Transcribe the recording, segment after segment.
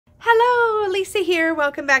Lisa here.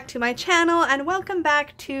 Welcome back to my channel and welcome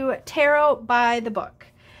back to Tarot by the Book.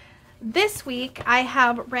 This week I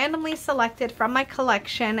have randomly selected from my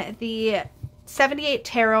collection the 78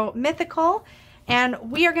 Tarot Mythical,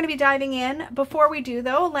 and we are going to be diving in. Before we do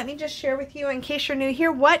though, let me just share with you, in case you're new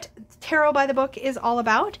here, what Tarot by the Book is all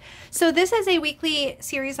about. So this is a weekly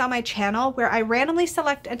series on my channel where I randomly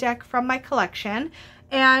select a deck from my collection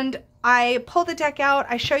and I pull the deck out,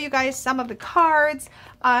 I show you guys some of the cards,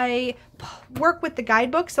 I work with the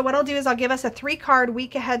guidebook. So what I'll do is I'll give us a 3-card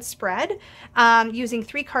week ahead spread using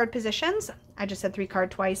 3-card positions. I just said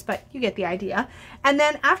 3-card twice, but you get the idea. And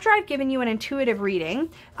then after I've given you an intuitive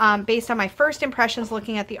reading based on my first impressions,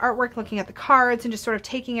 looking at the artwork, looking at the cards, and just sort of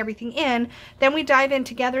taking everything in, then we dive in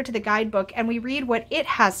together to the guidebook and we read what it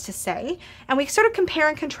has to say. And we sort of compare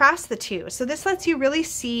and contrast the two. So this lets you really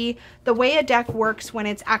see the way a deck works when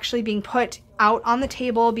it's actually being put out on the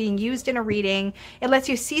table, being used in a reading. It lets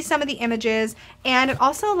you see some of the images, and it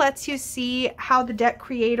also lets you see how the deck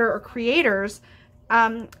creator or creators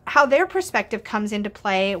how their perspective comes into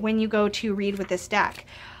play when you go to read with this deck.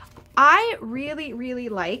 I really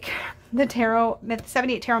like the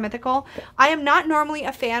 78 Tarot Mythical. I am not normally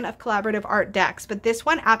a fan of collaborative art decks, but this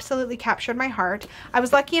one absolutely captured my heart. I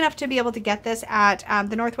was lucky enough to be able to get this at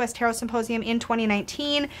the Northwest Tarot Symposium in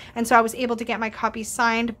 2019, and so I was able to get my copy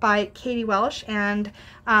signed by Katie Welsh and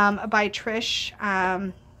by Trish.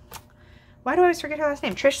 Why do I always forget her last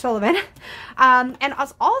name? Trish Sullivan. And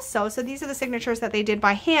also, so these are the signatures that they did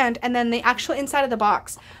by hand, and then the actual inside of the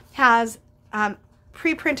box has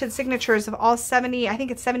pre-printed signatures of all 70, I think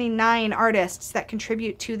it's 79 artists that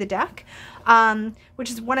contribute to the deck, which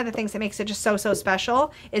is one of the things that makes it just so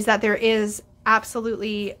special, is that there is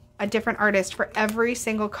absolutely a different artist for every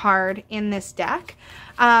single card in this deck.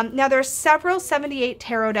 Now there's several 78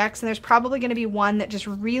 tarot decks, and there's probably going to be one that just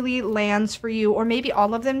really lands for you, or maybe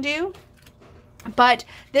all of them do. But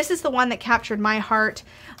this is the one that captured my heart.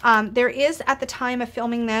 There is, at the time of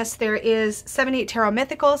filming this, there is 78 Tarot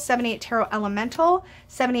Mythical, 78 Tarot Elemental,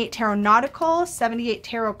 78 Tarot Nautical, 78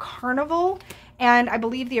 Tarot Carnival, and I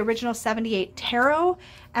believe the original 78 Tarot.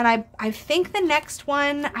 And I think the next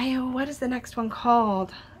one, what is the next one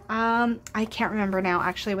called? I can't remember now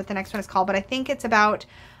actually what the next one is called, but I think it's about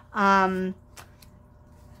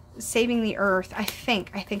saving the earth, I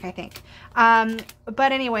think.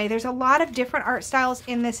 But anyway, there's a lot of different art styles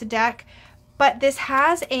in this deck, but this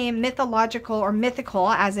has a mythological, or mythical,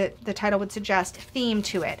 as the title would suggest, theme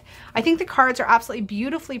to it. I think the cards are absolutely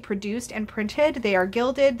beautifully produced and printed. They are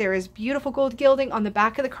gilded. There is beautiful gold gilding on the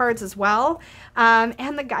back of the cards as well.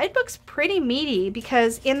 And the guidebook's pretty meaty,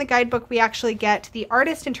 because in the guidebook we actually get the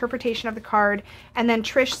artist interpretation of the card, and then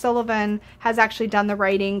Trish Sullivan has actually done the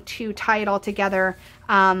writing to tie it all together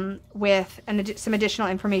with some additional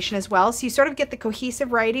information as well. So you sort of get the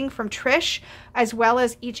cohesive writing from Trish, as well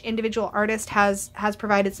as each individual artist has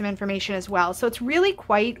provided some information as well. So it's really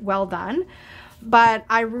quite well done, but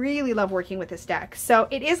I really love working with this deck. So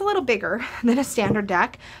it is a little bigger than a standard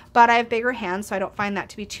deck, but I have bigger hands, so I don't find that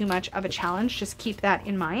to be too much of a challenge. Just keep that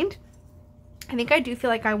in mind. I think I do feel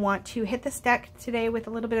like I want to hit this deck today with a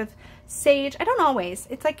little bit of sage. I don't always.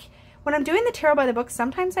 It's like, when I'm doing the Tarot by the Book,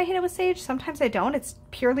 sometimes I hit it with sage, sometimes I don't. It's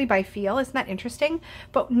purely by feel. Isn't that interesting?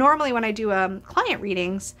 But normally when I do client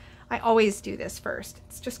readings, I always do this first.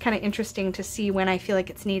 It's just kind of interesting to see when I feel like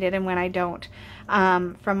it's needed and when I don't,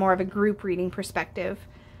 from more of a group reading perspective.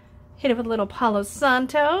 Hit it with a little Palo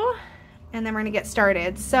Santo, and then we're going to get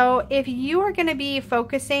started. So if you are going to be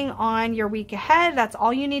focusing on your week ahead, that's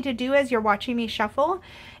all you need to do as you're watching me shuffle.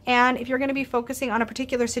 And if you're going to be focusing on a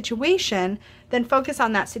particular situation, then focus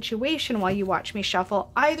on that situation while you watch me shuffle.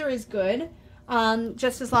 Either is good,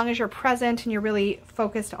 just as long as you're present and you're really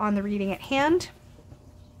focused on the reading at hand.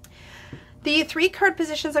 The 3-card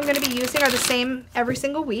positions I'm going to be using are the same every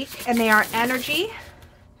single week, and they are energy,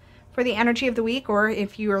 for the energy of the week, or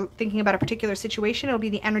if you're thinking about a particular situation, it'll be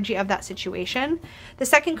the energy of that situation. The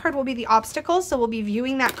second card will be the obstacles, so we'll be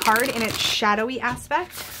viewing that card in its shadowy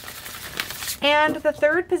aspect. And the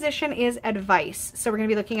third position is advice. So we're going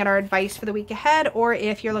to be looking at our advice for the week ahead, or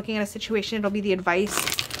if you're looking at a situation, it'll be the advice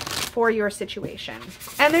for your situation.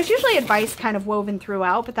 And there's usually advice kind of woven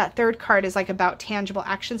throughout, but that third card is like about tangible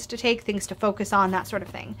actions to take, things to focus on, that sort of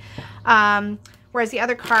thing. Whereas the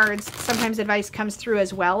other cards, sometimes advice comes through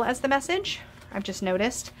as well as the message. I've just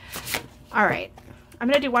noticed. All right, I'm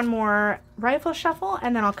going to do one more rifle shuffle,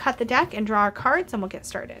 and then I'll cut the deck and draw our cards, and we'll get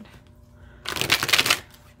started.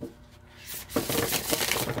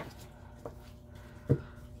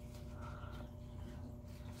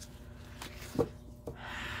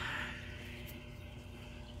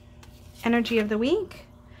 Energy of the week.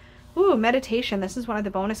 Ooh, Ooh, meditation. This is one of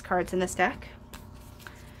the bonus cards in this deck.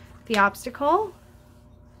 The obstacle,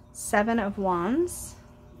 7 of Wands,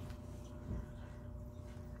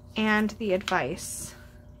 and the advice,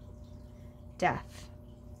 death.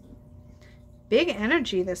 Big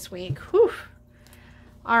energy this week. Whew.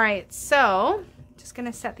 All right, so just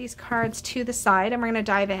going to set these cards to the side and we're going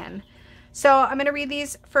to dive in. So I'm going to read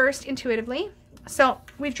these first intuitively. So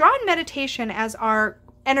we've drawn meditation as our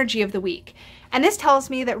energy of the week. And this tells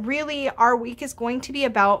me that really our week is going to be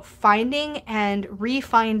about finding and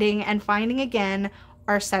refinding and finding again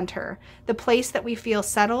our center, the place that we feel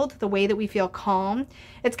settled, the way that we feel calm.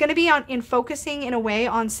 It's going to be in focusing in a way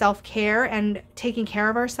on self-care and taking care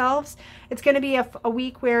of ourselves. It's going to be a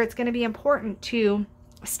week where it's going to be important to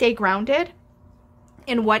stay grounded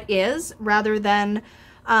in what is, rather than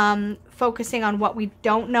focusing on what we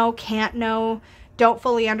don't know, can't know, don't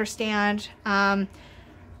fully understand,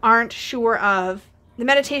 aren't sure of. The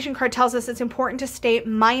meditation card tells us it's important to stay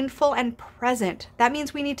mindful and present. That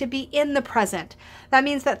means we need to be in the present. That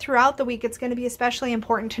means that throughout the week, it's going to be especially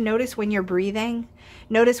important to notice when you're breathing,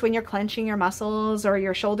 notice when you're clenching your muscles or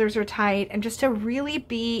your shoulders are tight, and just to really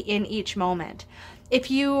be in each moment. If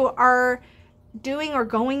you are doing or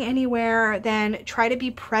going anywhere, then try to be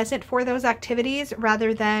present for those activities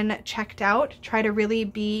rather than checked out. Try to really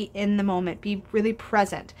be in the moment, be really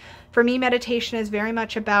present. For me, meditation is very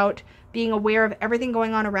much about being aware of everything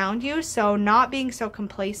going on around you. So not being so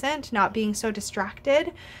complacent, not being so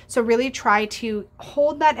distracted. So really try to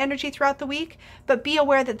hold that energy throughout the week, but be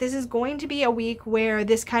aware that this is going to be a week where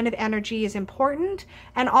this kind of energy is important,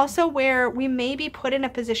 and also where we may be put in a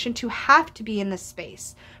position to have to be in this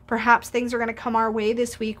space. Perhaps things are going to come our way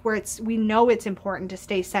this week where we know it's important to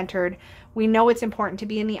stay centered. We know it's important to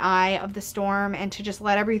be in the eye of the storm and to just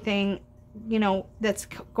let everything, you know, that's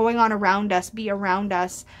going on around us be around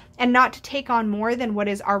us, and not to take on more than what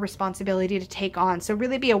is our responsibility to take on. So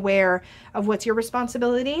really be aware of what's your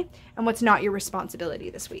responsibility and what's not your responsibility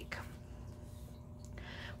this week.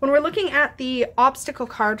 When we're looking at the obstacle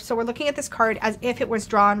card, so we're looking at this card as if it was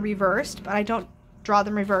drawn reversed, but I don't draw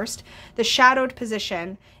them reversed. The shadowed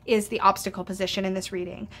position is the obstacle position in this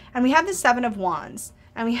reading. And we have the 7 of Wands,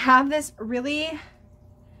 and we have this really,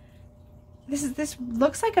 this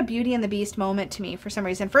looks like a Beauty and the Beast moment to me for some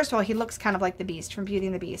reason. First of all, he looks kind of like the Beast from Beauty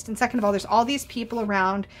and the Beast. And second of all, there's all these people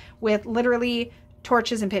around with literally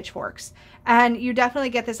torches and pitchforks. And you definitely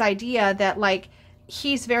get this idea that, like,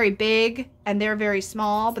 he's very big and they're very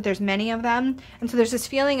small, but there's many of them. And so there's this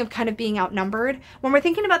feeling of kind of being outnumbered. When we're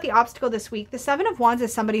thinking about the obstacle this week, the 7 of Wands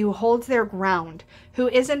is somebody who holds their ground, who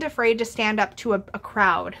isn't afraid to stand up to a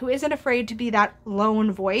crowd, who isn't afraid to be that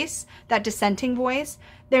lone voice, that dissenting voice.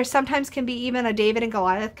 There sometimes can be even a David and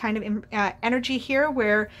Goliath kind of energy here,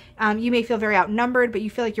 where you may feel very outnumbered, but you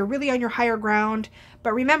feel like you're really on your higher ground.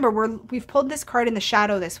 But remember, we've pulled this card in the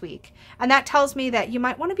shadow this week. And that tells me that you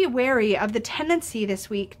might want to be wary of the tendency this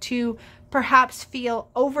week to perhaps feel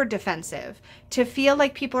over defensive, to feel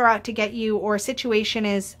like people are out to get you, or a situation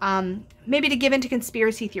is maybe to give into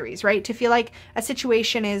conspiracy theories, right? To feel like a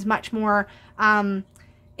situation is much more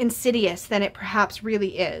insidious than it perhaps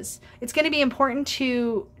really is. It's going to be important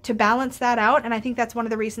to balance that out, and I think that's one of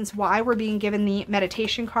the reasons why we're being given the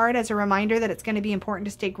meditation card as a reminder that it's going to be important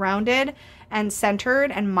to stay grounded and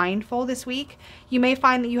centered and mindful this week. You may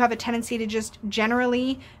find that you have a tendency to just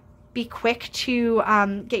generally be quick to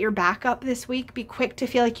get your back up this week. Be quick to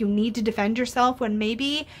feel like you need to defend yourself when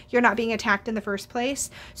maybe you're not being attacked in the first place.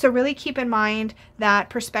 So really keep in mind that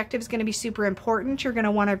perspective is going to be super important. You're going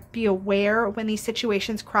to want to be aware when these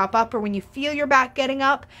situations crop up, or when you feel your back getting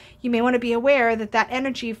up, you may want to be aware that that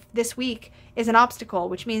energy this week is an obstacle,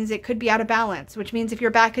 which means it could be out of balance, which means if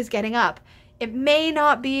your back is getting up, it may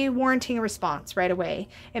not be warranting a response right away.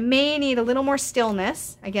 It may need a little more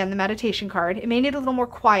stillness. Again, the meditation card. It may need a little more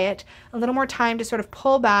quiet, a little more time to sort of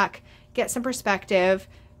pull back, get some perspective,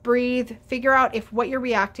 breathe, figure out if what you're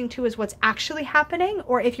reacting to is what's actually happening,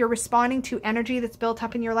 or if you're responding to energy that's built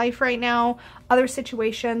up in your life right now, other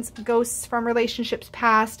situations, ghosts from relationships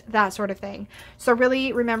past, that sort of thing. So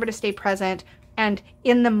really remember to stay present and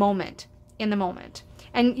in the moment,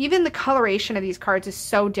 And even the coloration of these cards is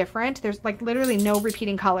so different. There's like literally no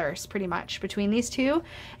repeating colors pretty much between these two.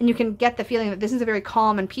 And you can get the feeling that this is a very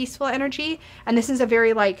calm and peaceful energy. And this is a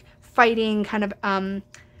very like fighting kind of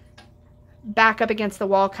back up against the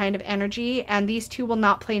wall kind of energy. And these two will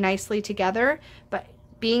not play nicely together. But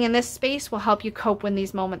being in this space will help you cope when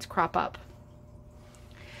these moments crop up.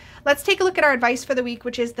 let's take a look at our advice for the week,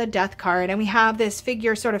 which is the death card. And we have this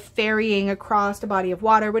figure sort of ferrying across a body of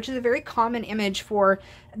water, which is a very common image for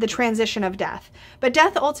the transition of death. But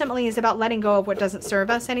death ultimately is about letting go of what doesn't serve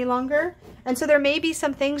us any longer. And so there may be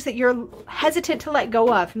some things that you're hesitant to let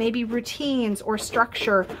go of, maybe routines or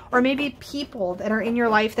structure, or maybe people that are in your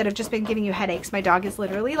life that have just been giving you headaches. My dog is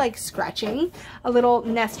literally like scratching a little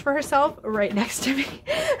nest for herself right next to me.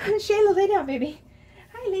 Shayla, lay down, baby.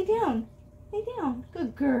 Hi, lay down. Lay down.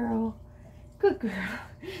 Good girl. Good girl.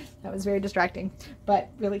 That was very distracting, but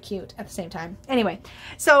really cute at the same time. Anyway,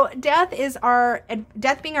 so death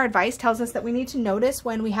being our advice tells us that we need to notice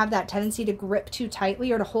when we have that tendency to grip too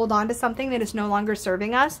tightly or to hold on to something that is no longer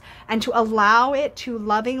serving us, and to allow it to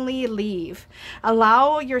lovingly leave.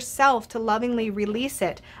 Allow yourself to lovingly release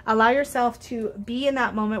it. Allow yourself to be in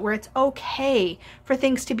that moment where it's okay for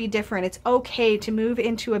things to be different. It's okay to move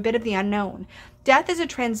into a bit of the unknown. Death is a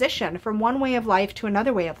transition from one way of life to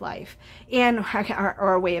another way of life,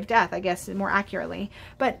 or a way of death, I guess, more accurately.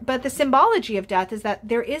 But the symbology of death is that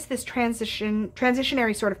there is this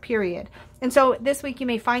transitionary sort of period. And so this week you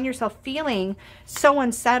may find yourself feeling so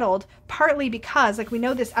unsettled, partly because, like, we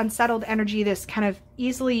know this unsettled energy, this kind of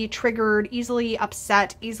easily triggered, easily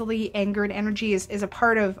upset, easily angered energy is a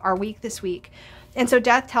part of our week this week. And so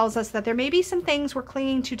death tells us that there may be some things we're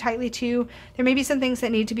clinging too tightly to. There may be some things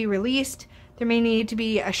that need to be released. There may need to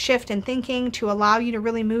be a shift in thinking to allow you to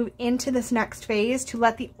really move into this next phase, to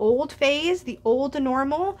let the old phase, the old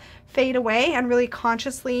normal, fade away, and really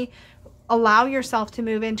consciously allow yourself to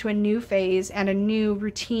move into a new phase and a new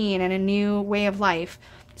routine and a new way of life.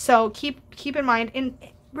 So keep in mind, and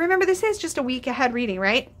remember, this is just a week ahead reading,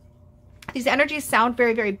 right? These energies sound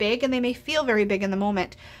very, very big, and they may feel very big in the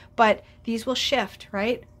moment, but these will shift,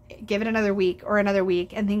 right? Give it another week or another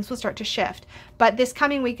week and things will start to shift. But this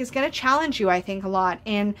coming week is going to challenge you, I think, a lot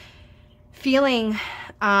in feeling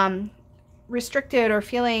restricted, or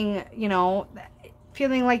feeling,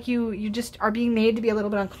 feeling like you just are being made to be a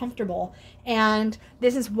little bit uncomfortable. And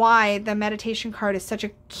this is why the meditation card is such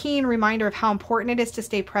a keen reminder of how important it is to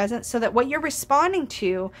stay present, so that what you're responding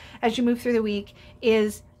to as you move through the week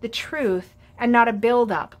is the truth, and not a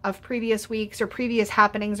buildup of previous weeks or previous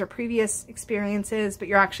happenings or previous experiences, but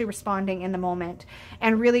you're actually responding in the moment.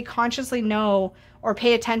 And really consciously know or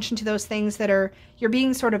pay attention to those things that you're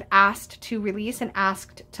being sort of asked to release and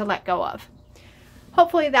asked to let go of.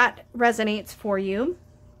 Hopefully that resonates for you.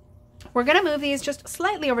 We're going to move these just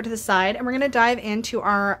slightly over to the side, and we're going to dive into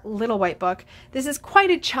our little white book. This is quite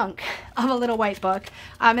a chunk of a little white book,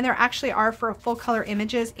 and there actually are full color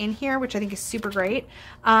images in here, which I think is super great.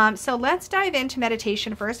 So let's dive into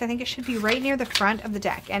meditation first. I think it should be right near the front of the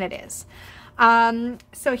deck, and it is.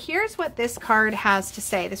 So here's what this card has to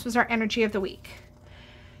say. This was our energy of the week.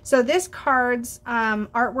 So this card's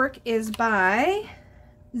artwork is by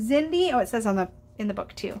Zindi. Oh, it says in the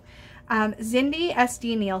book too. Zindi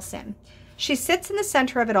S.D. Nielsen. She sits in the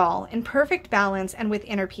center of it all, in perfect balance and with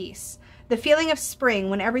inner peace. The feeling of spring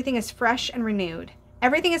when everything is fresh and renewed.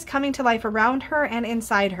 Everything is coming to life around her and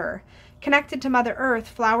inside her. Connected to Mother Earth,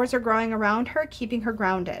 flowers are growing around her, keeping her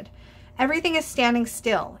grounded. Everything is standing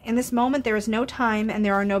still. In this moment there is no time and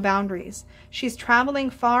there are no boundaries. She's traveling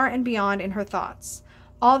far and beyond in her thoughts.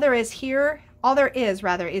 All there is here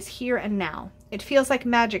and now. It feels like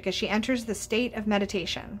magic as she enters the state of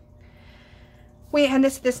meditation. And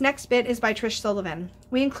this next bit is by Trish Sullivan.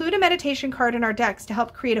 We include a meditation card in our decks to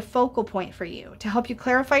help create a focal point for you, to help you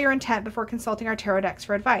clarify your intent before consulting our tarot decks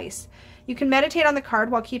for advice. You can meditate on the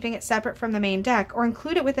card while keeping it separate from the main deck, or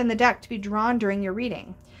include it within the deck to be drawn during your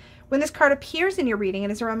reading. When this card appears in your reading,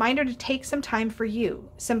 it is a reminder to take some time for you,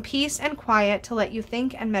 some peace and quiet to let you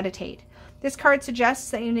think and meditate. This card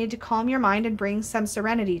suggests that you need to calm your mind and bring some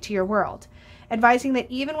serenity to your world, advising that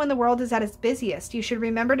even when the world is at its busiest, you should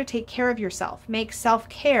remember to take care of yourself. Make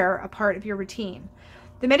self-care a part of your routine.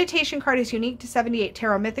 The meditation card is unique to 78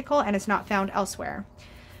 Tarot Mythical and is not found elsewhere.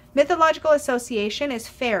 Mythological association is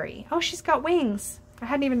fairy. Oh, she's got wings. I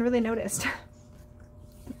hadn't even really noticed.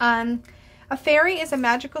 A fairy is a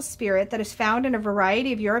magical spirit that is found in a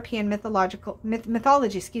variety of European mythology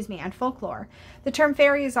and folklore. The term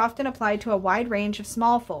fairy is often applied to a wide range of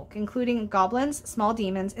small folk, including goblins, small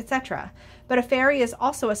demons, etc. But a fairy is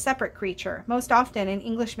also a separate creature, most often in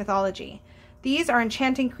English mythology. These are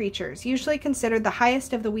enchanting creatures, usually considered the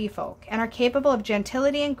highest of the wee folk, and are capable of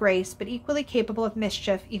gentility and grace, but equally capable of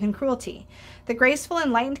mischief, even cruelty. The graceful,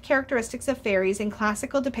 enlightened characteristics of fairies and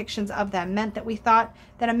classical depictions of them meant that we thought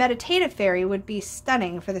that a meditative fairy would be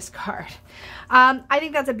stunning for this card. I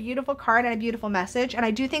think that's a beautiful card and a beautiful message, and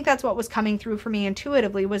I do think that's what was coming through for me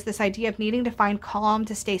intuitively, was this idea of needing to find calm,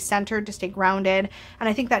 to stay centered, to stay grounded, and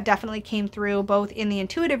I think that definitely came through both in the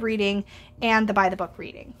intuitive reading and the by the book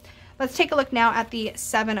reading. Let's take a look now at the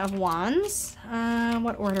Seven of Wands.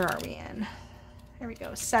 What order are we in? There we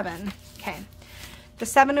go, 7. Okay, the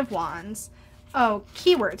Seven of Wands. Oh,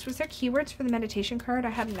 keywords. Was there keywords for the meditation card? I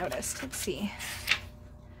hadn't noticed. Let's see.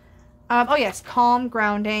 Oh yes, calm,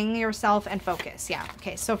 grounding yourself, and focus. Yeah,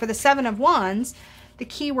 okay. So for the Seven of Wands, the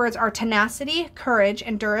keywords are tenacity, courage,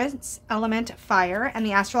 endurance, element, fire, and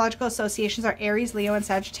the astrological associations are Aries, Leo, and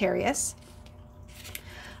Sagittarius.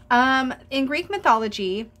 In Greek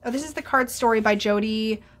mythology, oh, this is the card story by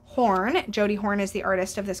Jody Horn. Jody Horn is the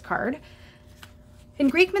artist of this card. In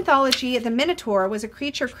Greek mythology, the Minotaur was a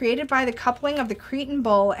creature created by the coupling of the Cretan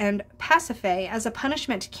bull and Pasiphae as a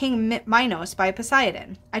punishment to King Minos by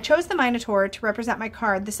Poseidon. I chose the Minotaur to represent my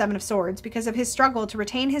card, the Seven of Swords, because of his struggle to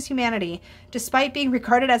retain his humanity despite being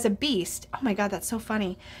regarded as a beast. Oh my god, that's so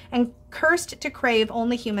funny. And cursed to crave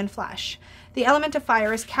only human flesh. The element of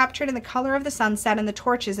fire is captured in the color of the sunset and the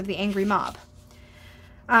torches of the angry mob.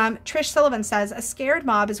 Trish Sullivan says, a scared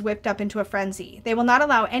mob is whipped up into a frenzy. They will not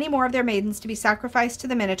allow any more of their maidens to be sacrificed to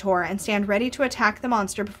the Minotaur and stand ready to attack the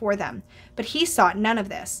monster before them. But he sought none of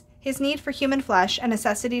this. His need for human flesh, a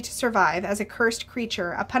necessity to survive as a cursed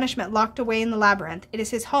creature, a punishment locked away in the labyrinth, it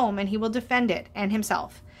is his home and he will defend it and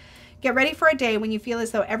himself. Get ready for a day when you feel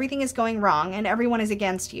as though everything is going wrong and everyone is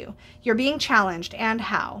against you. You're being challenged, and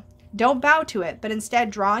how? Don't bow to it, but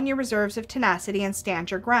instead draw on your reserves of tenacity and stand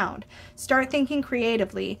your ground. Start thinking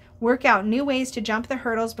creatively. Work out new ways to jump the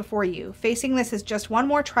hurdles before you. Facing this is just one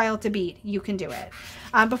more trial to beat. You can do it.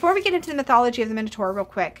 Before we get into the mythology of the Minotaur real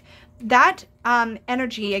quick, that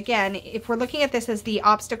energy, again, if we're looking at this as the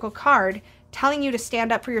obstacle card, telling you to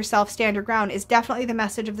stand up for yourself, stand your ground, is definitely the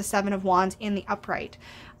message of the Seven of Wands in the upright.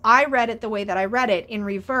 I read it the way that I read it in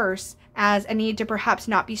reverse, as a need to perhaps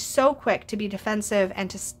not be so quick to be defensive and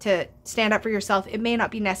to stand up for yourself. It may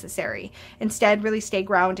not be necessary. Instead, really stay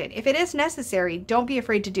grounded. If it is necessary, don't be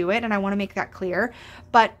afraid to do it, and I want to make that clear,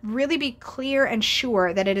 but really be clear and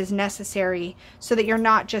sure that it is necessary so that you're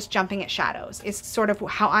not just jumping at shadows. It's sort of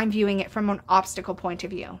how I'm viewing it from an obstacle point of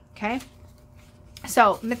view, okay?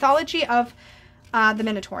 So, mythology of the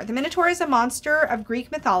Minotaur. The Minotaur is a monster of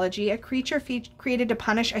Greek mythology, a creature created to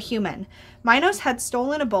punish a human. Minos had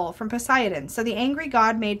stolen a bull from Poseidon, so the angry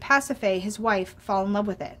god made Pasiphae, his wife, fall in love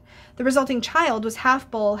with it. The resulting child was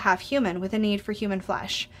half bull, half human, with a need for human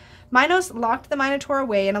flesh. Minos locked the Minotaur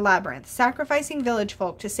away in a labyrinth, sacrificing village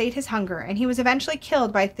folk to sate his hunger, and he was eventually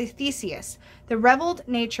killed by Theseus. The reviled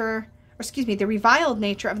nature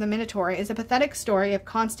of the Minotaur is a pathetic story of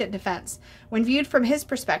constant defense when viewed from his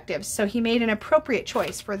perspective, so he made an appropriate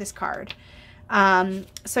choice for this card.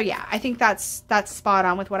 So yeah, I think that's spot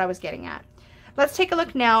on with what I was getting at. Let's take a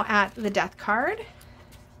look now at the Death card.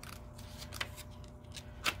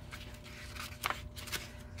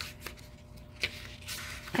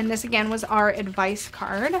 And this again was our advice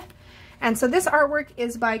card. And so this artwork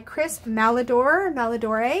is by Chris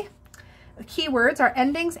Malidore. Keywords are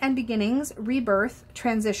endings and beginnings, rebirth,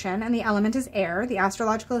 transition, and the element is air. The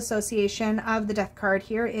astrological association of the Death card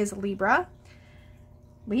here is Libra.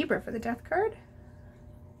 Libra for the Death card?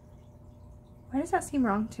 Why does that seem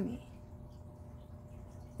wrong to me?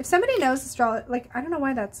 If somebody knows astrology, like, I don't know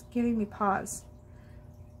why that's giving me pause.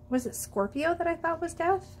 Was it Scorpio that I thought was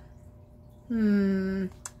Death? I'm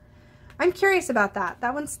curious about that.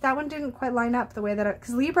 That one didn't quite line up the way that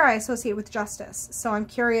because Libra I associate with justice. So I'm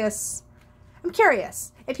curious.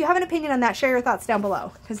 If you have an opinion on that, share your thoughts down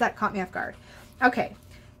below, because that caught me off guard. Okay,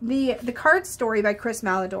 the card story by Chris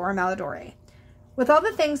Malidore. With all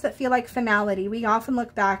the things that feel like finality, we often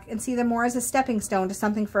look back and see them more as a stepping stone to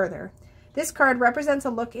something further. This card represents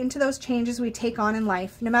a look into those changes we take on in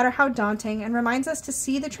life, no matter how daunting, and reminds us to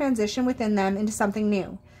see the transition within them into something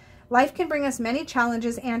new. Life can bring us many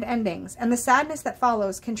challenges and endings, and the sadness that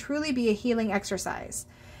follows can truly be a healing exercise.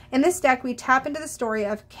 In this deck, we tap into the story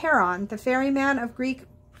of Charon, the ferryman of Greek,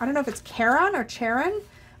 I don't know if it's Charon or Charon,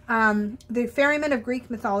 the ferryman of Greek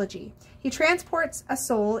mythology. He transports a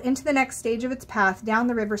soul into the next stage of its path down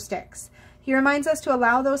the river Styx. He reminds us to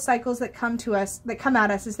allow those cycles that come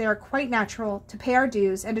at us as they are quite natural, to pay our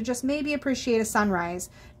dues, and to just maybe appreciate a sunrise,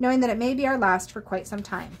 knowing that it may be our last for quite some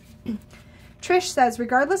time. Trish says,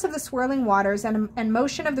 regardless of the swirling waters and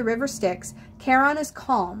motion of the river Styx, Charon is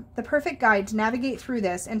calm, the perfect guide to navigate through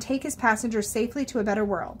this and take his passengers safely to a better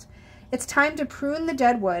world. It's time to prune the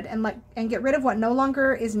dead wood and get rid of what no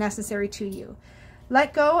longer is necessary to you.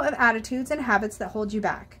 Let go of attitudes and habits that hold you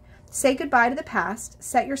back. Say goodbye to the past,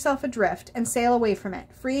 set yourself adrift, and sail away from it,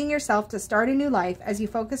 freeing yourself to start a new life as you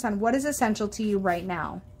focus on what is essential to you right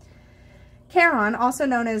now. Charon, also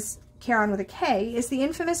known as Charon with a K, is the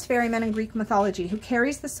infamous ferryman in Greek mythology who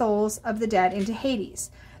carries the souls of the dead into Hades.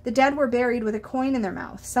 The dead were buried with a coin in their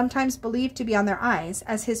mouth, sometimes believed to be on their eyes,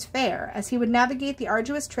 as his fare, as he would navigate the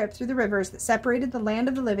arduous trip through the rivers that separated the land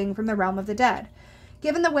of the living from the realm of the dead.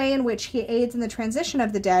 Given the way in which he aids in the transition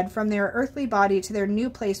of the dead from their earthly body to their new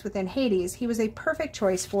place within Hades, he was a perfect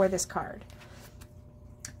choice for this card.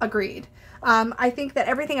 Agreed. I think that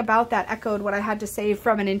everything about that echoed what I had to say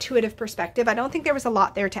from an intuitive perspective. I don't think there was a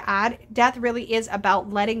lot there to add. Death really is about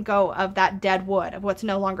letting go of that dead wood, of what's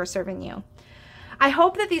no longer serving you. I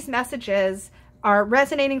hope that these messages are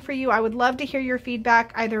resonating for you. I would love to hear your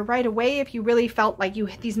feedback either right away if you really felt like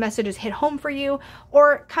these messages hit home for you,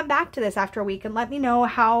 or come back to this after a week and let me know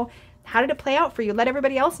how did it play out for you. Let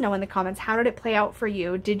everybody else know in the comments, how did it play out for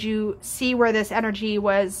you? Did you see where this energy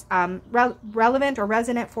was relevant or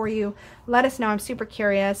resonant for you? Let us know. I'm super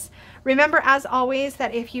curious. Remember, as always,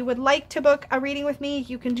 that if you would like to book a reading with me,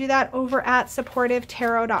 you can do that over at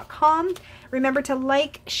supportivetarot.com. Remember to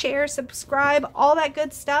like, share, subscribe, all that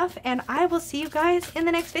good stuff, and I will see you guys in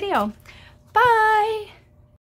the next video. Bye!